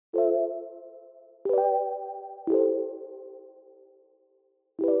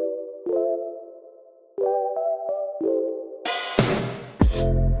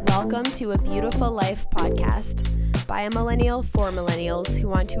Welcome to A Beautiful Life podcast by a millennial for millennials who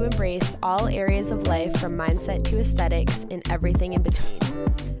want to embrace all areas of life from mindset to aesthetics and everything in between.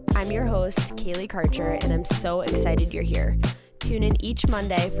 I'm your host, Kaylee Karcher, and I'm so excited you're here. Tune in each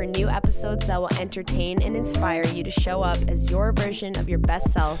Monday for new episodes that will entertain and inspire you to show up as your version of your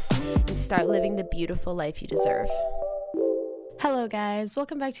best self and start living the beautiful life you deserve. Hello guys,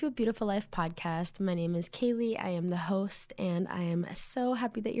 welcome back to A Beautiful Life podcast. My name is Kaylee, I am the host, and I am so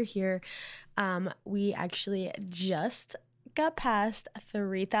happy that you're here. We actually just got past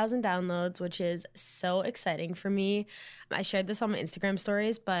 3,000 downloads, which is so exciting for me. I shared this on my Instagram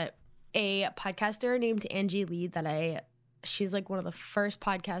stories, but a podcaster named Angie Lee she's like one of the first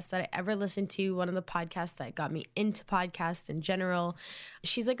podcasts that I ever listened to, one of the podcasts that got me into podcasts in general.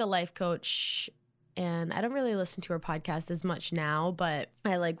 She's like a life coach, and I don't really listen to her podcast as much now, but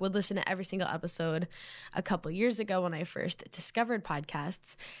I would listen to every single episode a couple years ago when I first discovered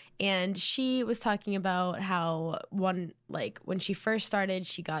podcasts. And she was talking about how when she first started,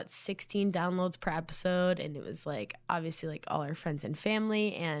 she got 16 downloads per episode, and it was obviously all her friends and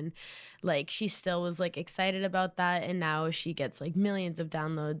family, and she still was excited about that, and now she gets millions of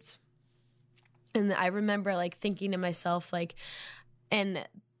downloads. And I remember thinking to myself and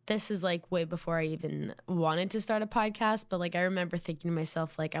this is way before I even wanted to start a podcast, but I remember thinking to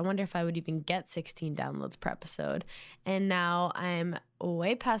myself, I wonder if I would even get 16 downloads per episode. And now I'm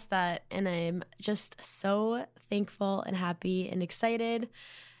way past that, and I'm just so thankful and happy and excited.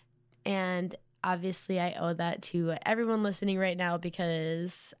 And obviously I owe that to everyone listening right now,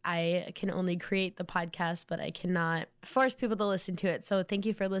 because I can only create the podcast, but I cannot force people to listen to it. So thank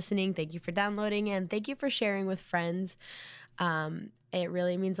you for listening. Thank you for downloading, and thank you for sharing with friends. It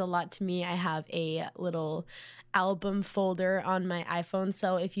really means a lot to me. I have a little album folder on my iPhone,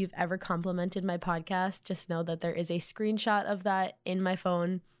 so if you've ever complimented my podcast, just know that there is a screenshot of that in my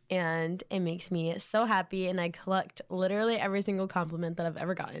phone, and it makes me so happy, and I collect literally every single compliment that I've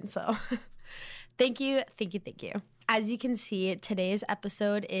ever gotten. So thank you. As you can see, today's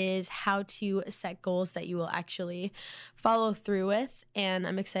episode is how to set goals that you will actually follow through with, and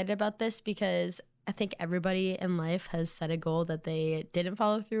I'm excited about this because I think everybody in life has set a goal that they didn't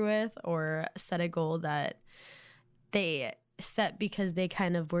follow through with, or set a goal that they set because they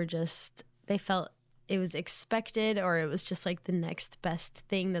kind of they felt it was expected, or it was just the next best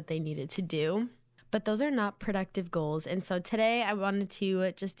thing that they needed to do. But those are not productive goals. And so today I wanted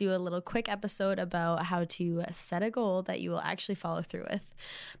to just do a little quick episode about how to set a goal that you will actually follow through with.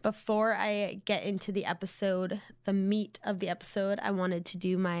 Before I get into the episode, the meat of the episode, I wanted to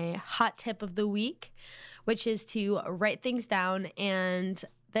do my hot tip of the week, which is to write things down. And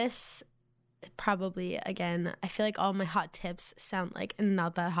this probably, again, I feel all my hot tips sound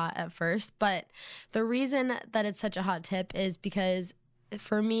not that hot at first, but the reason that it's such a hot tip is because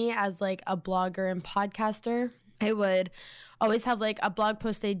for me as a blogger and podcaster, I would always have a blog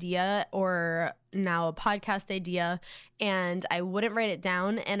post idea or now a podcast idea, and I wouldn't write it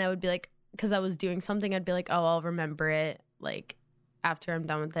down, and I would be because I was doing something, I'd be oh, I'll remember it after I'm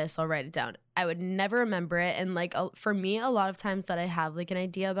done with this, I'll write it down. I would never remember it. And for me, a lot of times that I have an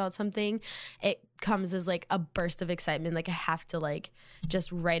idea about something, it comes as a burst of excitement. I have to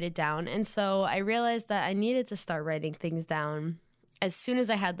just write it down. And so I realized that I needed to start writing things down as soon as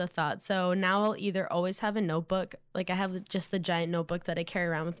I had the thought. So now I'll either always have a notebook, I have just the giant notebook that I carry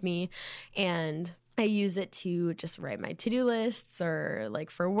around with me, and I use it to just write my to-do lists, or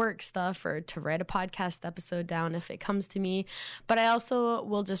for work stuff, or to write a podcast episode down if it comes to me. But I also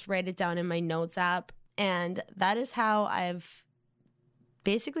will just write it down in my notes app, and that is how I've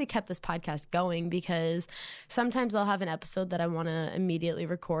basically kept this podcast going, because sometimes I'll have an episode that I want to immediately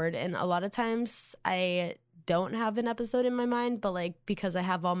record, and a lot of times I don't have an episode in my mind, but because I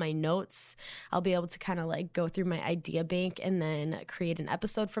have all my notes, I'll be able to kind of go through my idea bank and then create an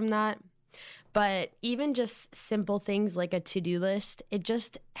episode from that. But even just simple things like a to-do list, it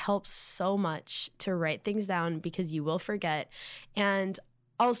just helps so much to write things down, because you will forget. And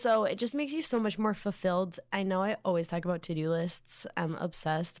also, it just makes you so much more fulfilled. I know I always talk about to-do lists. I'm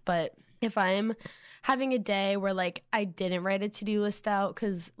obsessed, but if I'm having a day where I didn't write a to-do list out,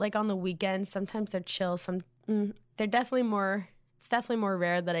 because on the weekends, sometimes they're chill, they're definitely more, it's definitely more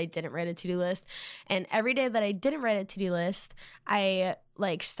rare that I didn't write a to-do list. And every day that I didn't write a to-do list, I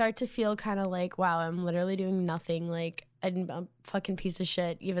start to feel kind of wow, I'm literally doing nothing. I'm a fucking piece of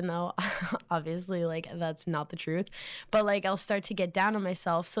shit, even though obviously that's not the truth. But I'll start to get down on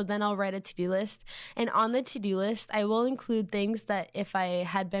myself. So then I'll write a to-do list. And on the to-do list, I will include things that if I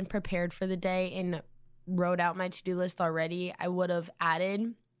had been prepared for the day and wrote out my to-do list already, I would have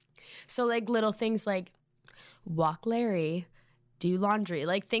added. So little things walk Larry, do laundry,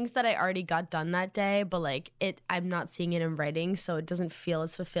 like things that I already got done that day, but like I'm not seeing it in writing, so it doesn't feel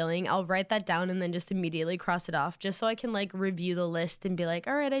as fulfilling. I'll write that down and then just immediately cross it off, just so I can like review the list and be like,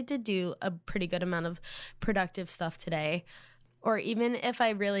 all right, I did do a pretty good amount of productive stuff today. Or even if I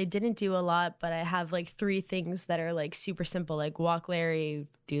really didn't do a lot, but I have like 3 things that are like super simple, like walk Larry,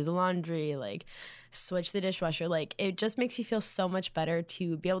 do the laundry, like switch the dishwasher, like it just makes you feel so much better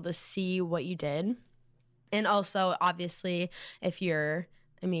to be able to see what you did. And also, obviously, if you're,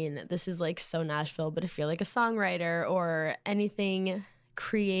 this is like so Nashville, but if you're like a songwriter or anything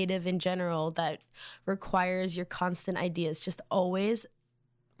creative in general that requires your constant ideas, just always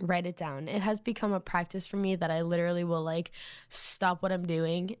write it down. It has become a practice for me that I literally will like stop what I'm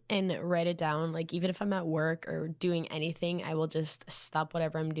doing and write it down. Like even if I'm at work or doing anything, I will just stop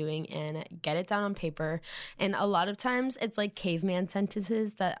whatever I'm doing and get it down on paper. And a lot of times it's like caveman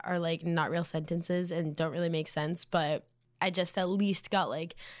sentences that are like not real sentences and don't really make sense, but I just at least got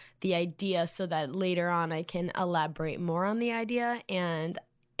like the idea so that later on I can elaborate more on the idea, and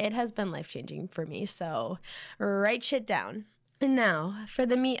it has been life-changing for me. So write shit down. And now for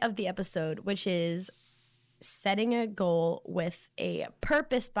the meat of the episode, which is setting a goal with a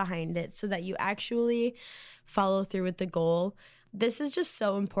purpose behind it so that you actually follow through with the goal. This is just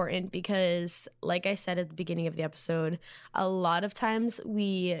so important because, like I said at the beginning of the episode, a lot of times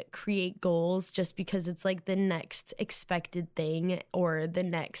we create goals just because it's like the next expected thing or the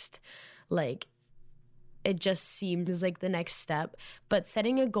next, like, it just seems like the next step. But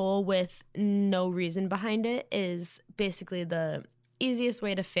setting a goal with no reason behind it is basically the easiest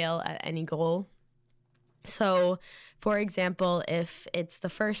way to fail at any goal. So, for example, if it's the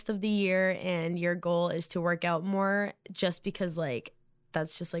first of the year and your goal is to work out more just because, like,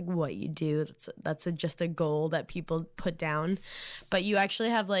 that's just like what you do. That's just a goal that people put down. But you actually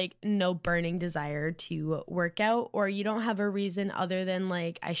have like no burning desire to work out, or you don't have a reason other than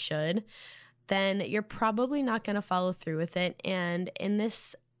like I should, then you're probably not going to follow through with it. And in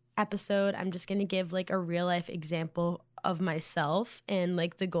this episode, I'm just going to give like a real life example of myself and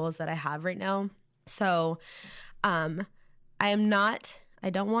like the goals that I have right now. So I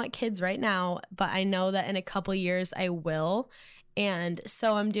don't want kids right now, but I know that in a couple years I will. And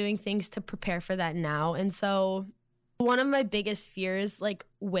so I'm doing things to prepare for that now. And so one of my biggest fears, like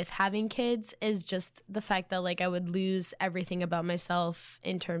with having kids, is just the fact that like I would lose everything about myself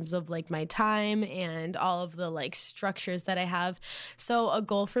in terms of like my time and all of the like structures that I have. So a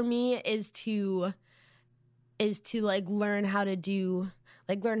goal for me is to like learn how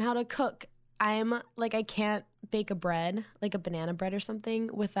to cook. I can't bake a bread, like a banana bread or something,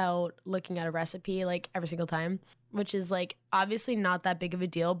 without looking at a recipe like every single time, which is like obviously not that big of a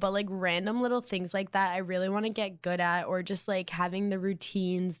deal, but like random little things like that I really want to get good at, or just like having the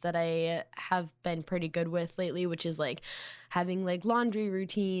routines that I have been pretty good with lately, which is like having like laundry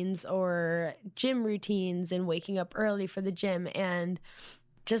routines or gym routines and waking up early for the gym, and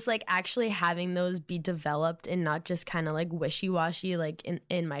just like actually having those be developed and not just kind of like wishy-washy like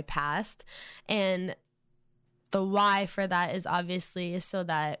in my past. And the why for that is obviously so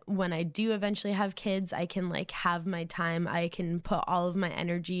that when I do eventually have kids, I can like have my time. I can put all of my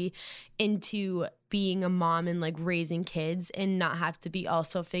energy into being a mom and like raising kids, and not have to be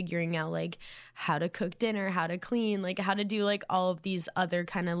also figuring out like how to cook dinner, how to clean, like how to do like all of these other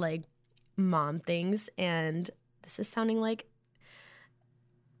kind of like mom things. And this is sounding like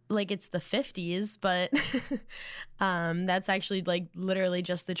it's the 50s, but that's actually like literally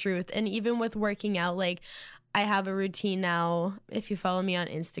just the truth. And even with working out, like I have a routine now. If you follow me on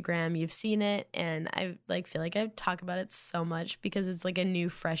Instagram, you've seen it, and I like feel like I talk about it so much because it's like a new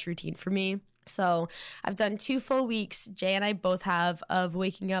fresh routine for me. So I've done 2 full weeks, Jay and I both have, of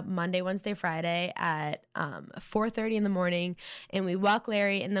waking up Monday, Wednesday, Friday at 4:30 in the morning, and we walk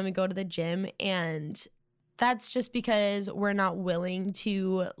Larry, and then we go to the gym. And that's just because we're not willing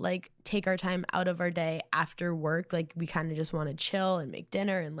to like take our time out of our day after work. Like we kind of just want to chill and make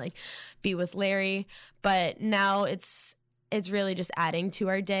dinner and like be with Larry. But now it's really just adding to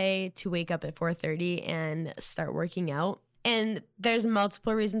our day to wake up at 4:30 and start working out. And there's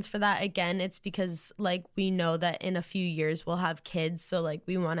multiple reasons for that. Again, it's because like we know that in a few years we'll have kids. So like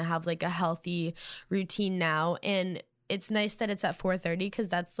we want to have like a healthy routine now. And it's nice that it's at 4:30 because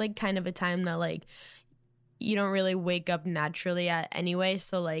that's like kind of a time that like you don't really wake up naturally at anyway.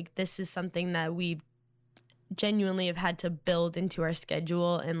 So like this is something that we genuinely have had to build into our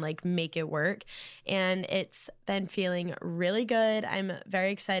schedule and like make it work. And it's been feeling really good. I'm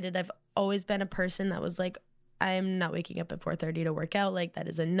very excited. I've always been a person that was like I'm not waking up at 4:30 to work out. Like, that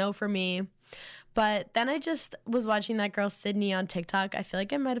is a no for me. But then I just was watching that girl Sydney on TikTok. I feel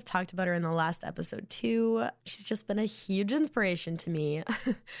like I might have talked about her in the last episode too. She's just been a huge inspiration to me,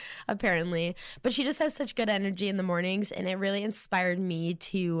 apparently. But she just has such good energy in the mornings, and it really inspired me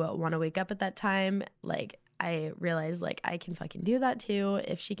to want to wake up at that time. Like, I realized, like, I can fucking do that too.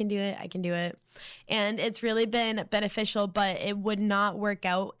 If she can do it, I can do it. And it's really been beneficial, but it would not work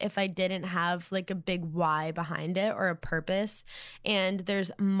out if I didn't have like a big why behind it or a purpose. And there's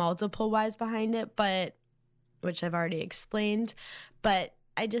multiple whys behind it, but which I've already explained. But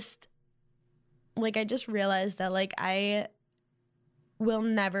I just realized that, like, I will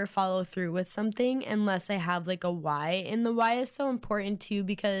never follow through with something unless I have like a why. And the why is so important too,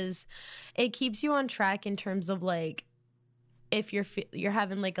 because it keeps you on track in terms of, like, if you're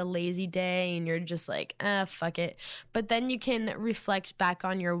having like a lazy day and you're just like, fuck it. But then you can reflect back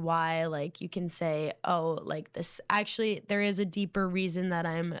on your why. Like, you can say, oh, like, this actually, there is a deeper reason that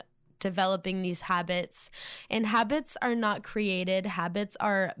I'm developing these habits. And habits are not created. Habits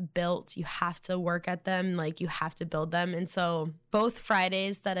are built. You have to work at them. Like, you have to build them. And so both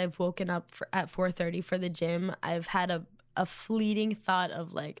Fridays that I've woken up at 4:30 for the gym, I've had a fleeting thought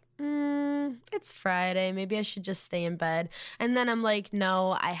of like, it's Friday. Maybe I should just stay in bed. And then I'm like,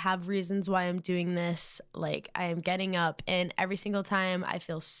 no, I have reasons why I'm doing this. Like, I am getting up, and every single time I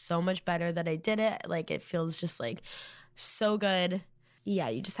feel so much better that I did it. Like, it feels just like so good. Yeah,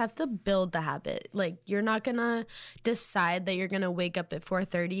 you just have to build the habit. Like, you're not going to decide that you're going to wake up at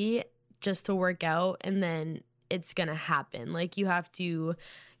 4:30 just to work out and then it's going to happen. Like, you have to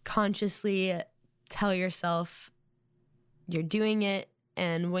consciously tell yourself you're doing it.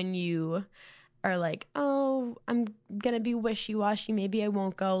 And when you are like, oh, I'm going to be wishy-washy, maybe I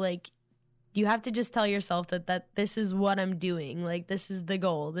won't go, like, you have to just tell yourself that this is what I'm doing. Like, this is the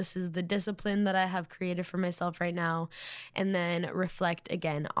goal. This is the discipline that I have created for myself right now. And then reflect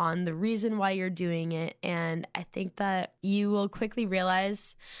again on the reason why you're doing it. And I think that you will quickly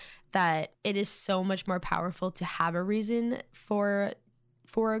realize that it is so much more powerful to have a reason for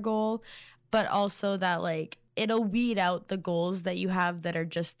a goal, but also that, like, it'll weed out the goals that you have that are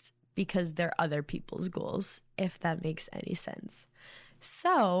just because they're other people's goals, if that makes any sense.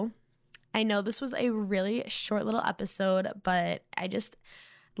 So I know this was a really short little episode, but I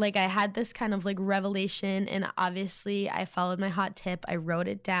had this kind of like revelation, and obviously I followed my hot tip. I wrote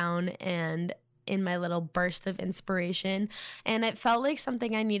it down and in my little burst of inspiration, and it felt like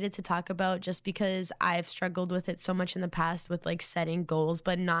something I needed to talk about just because I've struggled with it so much in the past with like setting goals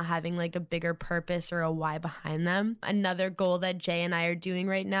but not having like a bigger purpose or a why behind them. Another goal that Jay and I are doing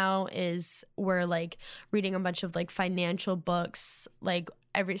right now is we're like reading a bunch of like financial books, like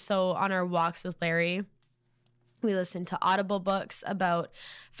so on our walks with Larry, we listen to Audible books about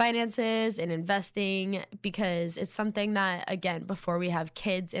finances and investing, because it's something that, again, before we have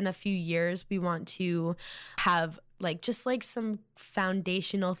kids in a few years, we want to have like just like some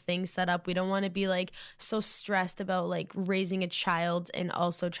foundational things set up. We don't want to be like so stressed about like raising a child and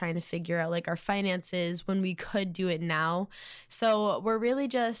also trying to figure out like our finances when we could do it now. So we're really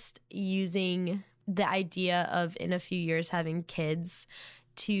just using the idea of in a few years having kids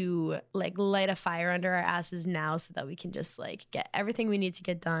to like light a fire under our asses now, so that we can just like get everything we need to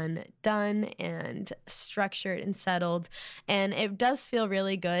get done and structured and settled. And it does feel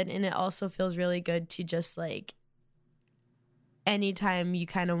really good, and it also feels really good to just like anytime you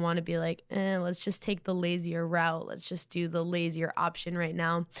kind of want to be like, let's just take the lazier route, let's just do the lazier option right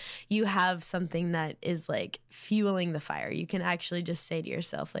now, you have something that is like fueling the fire. You can actually just say to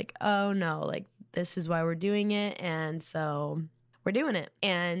yourself like, oh no, like this is why we're doing it, and so we're doing it.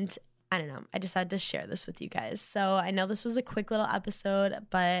 And I don't know, I just had to share this with you guys. So I know this was a quick little episode,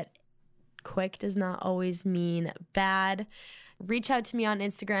 but quick does not always mean bad. Reach out to me on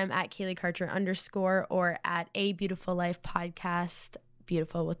Instagram at @KayleeKarcher_ or at A Beautiful Life Podcast,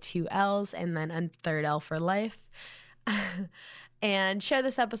 beautiful with 2 L's and then a third L for life. And share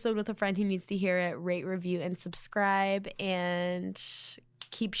this episode with a friend who needs to hear it. Rate, review, and subscribe, and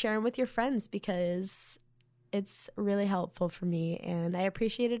keep sharing with your friends, because it's really helpful for me and I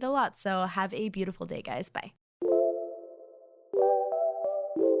appreciate it a lot. So have a beautiful day, guys. Bye.